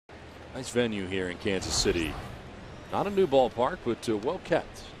Nice venue here in Kansas City. Not a new ballpark, but well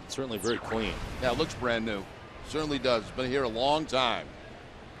kept. Certainly very clean. Yeah, it looks brand new. Certainly does. It's been here a long time.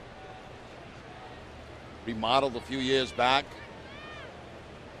 Remodeled a few years back.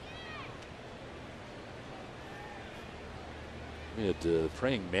 We had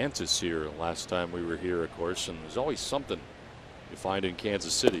praying mantis here last time we were here, of course, and there's always something you find in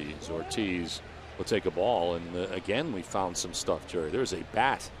Kansas City as Ortiz will take a ball. And again, we found some stuff, Jerry. There's a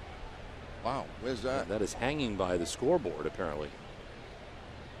bat. Wow, where's that? That is hanging by the scoreboard, apparently.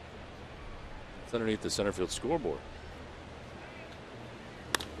 It's underneath the center field scoreboard.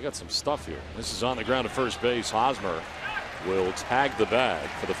 We got some stuff here. This is on the ground at first base. Hosmer will tag the bag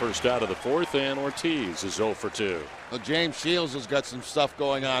for the first out of the fourth, and Ortiz is 0 for 2. Well, James Shields has got some stuff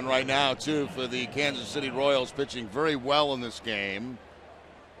going on right now, too, for the Kansas City Royals, pitching very well in this game.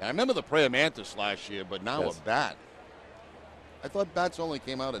 I remember the prayer mantis last year, but now a bat. I thought bats only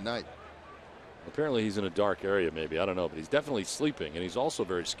came out at night. Apparently he's in a dark area, maybe. I don't know, but he's definitely sleeping, and he's also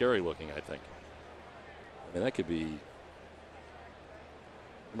very scary looking, I think. I mean, that could be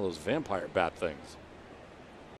one of those vampire bat things.